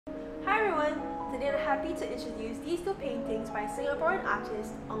Hi everyone! Today I'm happy to introduce these two paintings by Singaporean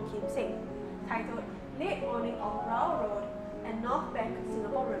artist Ong Kim Seng, titled Late Morning on Rowell Road and North Bank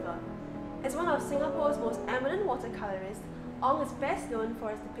Singapore River. As one of Singapore's most eminent watercolourists, Ong is best known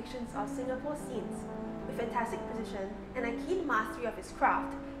for his depictions of Singapore scenes. With fantastic precision and a keen mastery of his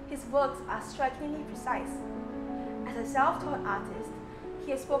craft, his works are strikingly precise. As a self-taught artist,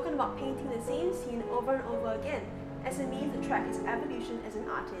 he has spoken about painting the same scene over and over again as a means to track his evolution as an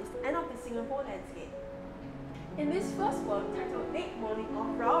artist and of the Singapore landscape. In this first work, titled Late Morning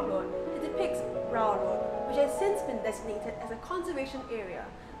on Rowell Road, he depicts Rowell Road, which has since been designated as a conservation area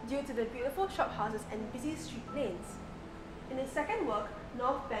due to the beautiful shophouses and busy street lanes. In his second work,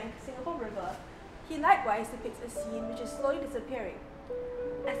 North Bank Singapore River, he likewise depicts a scene which is slowly disappearing.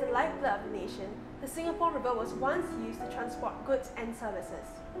 As the lifeblood of the nation, the Singapore River was once used to transport goods and services.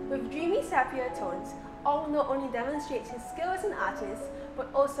 With dreamy sepia tones, Ong not only demonstrates his skill as an artist, but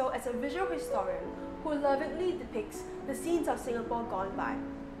also as a visual historian who lovingly depicts the scenes of Singapore gone by.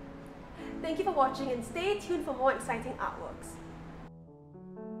 Thank you for watching and stay tuned for more exciting artworks.